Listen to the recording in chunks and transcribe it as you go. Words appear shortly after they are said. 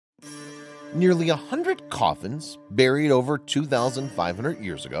Nearly 100 coffins buried over 2,500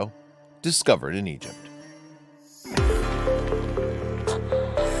 years ago discovered in Egypt.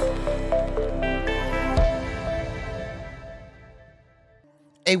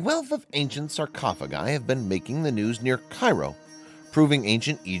 A wealth of ancient sarcophagi have been making the news near Cairo, proving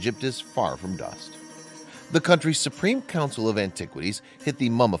ancient Egypt is far from dust. The country's Supreme Council of Antiquities hit the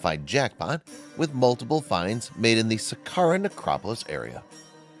mummified jackpot with multiple finds made in the Saqqara necropolis area.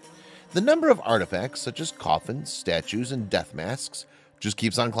 The number of artifacts such as coffins, statues, and death masks just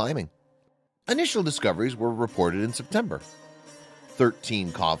keeps on climbing. Initial discoveries were reported in September.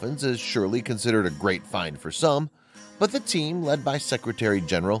 13 coffins is surely considered a great find for some, but the team led by Secretary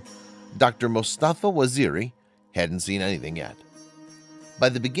General Dr. Mustafa Waziri hadn't seen anything yet. By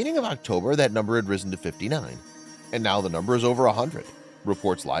the beginning of October, that number had risen to 59, and now the number is over 100,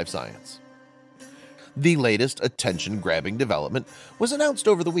 reports Live Science. The latest attention-grabbing development was announced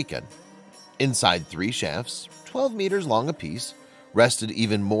over the weekend. Inside 3 shafts, 12 meters long apiece, rested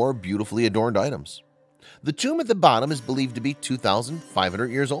even more beautifully adorned items. The tomb at the bottom is believed to be 2,500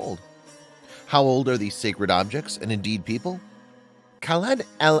 years old. How old are these sacred objects and indeed people? Khaled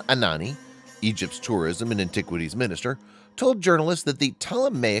al-Anani, Egypt's tourism and antiquities minister, told journalists that the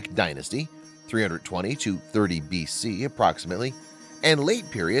Ptolemaic dynasty, 320 to 30 BC approximately, and late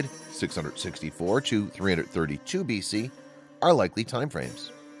period, 664 to 332 BC, are likely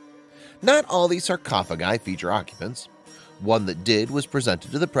timeframes. Not all these sarcophagi feature occupants. One that did was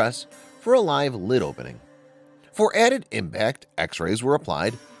presented to the press for a live lid opening. For added impact, X-rays were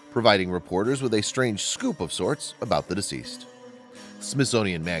applied, providing reporters with a strange scoop of sorts about the deceased.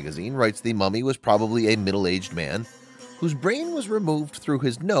 Smithsonian Magazine writes the mummy was probably a middle-aged man whose brain was removed through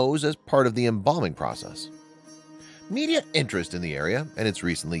his nose as part of the embalming process. Media interest in the area and its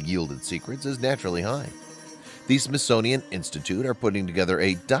recently yielded secrets is naturally high. The Smithsonian Institute are putting together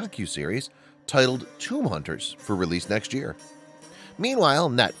a docu-series titled Tomb Hunters for release next year. Meanwhile,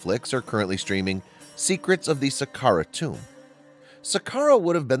 Netflix are currently streaming Secrets of the Saqqara Tomb. Saqqara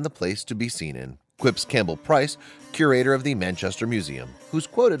would have been the place to be seen in, quips Campbell Price, curator of the Manchester Museum, who's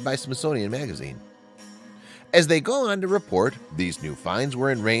quoted by Smithsonian Magazine. As they go on to report, these new finds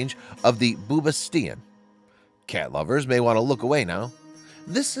were in range of the Bubastian. Cat lovers may want to look away now.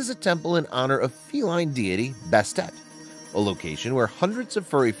 This is a temple in honor of feline deity Bastet, a location where hundreds of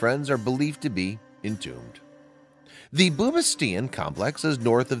furry friends are believed to be entombed. The Bubastian complex is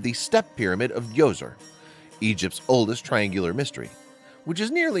north of the Step Pyramid of Djoser, Egypt's oldest triangular mystery, which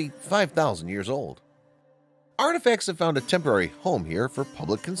is nearly 5,000 years old. Artifacts have found a temporary home here for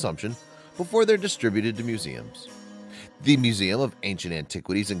public consumption before they're distributed to museums. The Museum of Ancient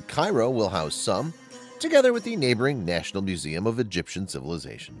Antiquities in Cairo will house some, together with the neighboring National Museum of Egyptian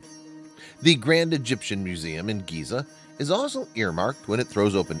Civilization. The Grand Egyptian Museum in Giza is also earmarked when it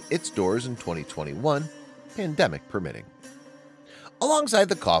throws open its doors in 2021, pandemic permitting. Alongside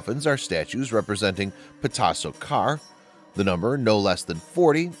the coffins are statues representing Ptah Sokar, the number no less than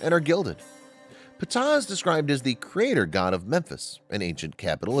 40, and are gilded. Ptah is described as the creator god of Memphis, an ancient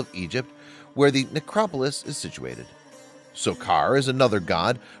capital of Egypt where the necropolis is situated. Sokar is another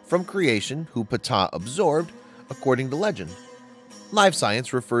god from creation who Ptah absorbed, according to legend. Live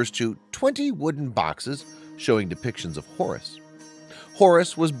Science refers to 20 wooden boxes showing depictions of Horus.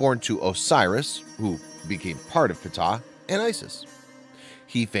 Horus was born to Osiris, who became part of Ptah, and Isis.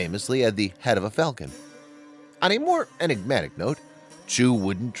 He famously had the head of a falcon. On a more enigmatic note, 2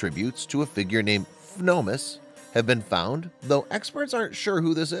 wooden tributes to a figure named Phnomis have been found, though experts aren't sure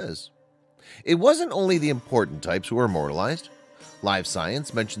who this is. It wasn't only the important types who were immortalized. Live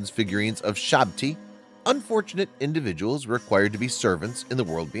Science mentions figurines of Shabti, unfortunate individuals required to be servants in the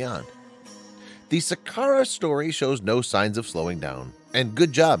world beyond. The Saqqara story shows no signs of slowing down, and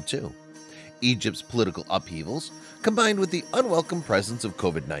good job too. Egypt's political upheavals, combined with the unwelcome presence of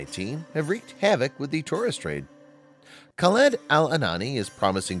COVID-19, have wreaked havoc with the tourist trade. Khaled al-Anani is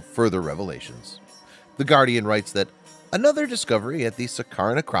promising further revelations. The Guardian writes that another discovery at the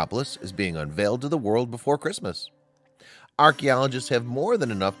Saqqara necropolis is being unveiled to the world before Christmas. Archaeologists have more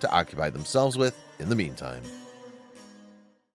than enough to occupy themselves with in the meantime.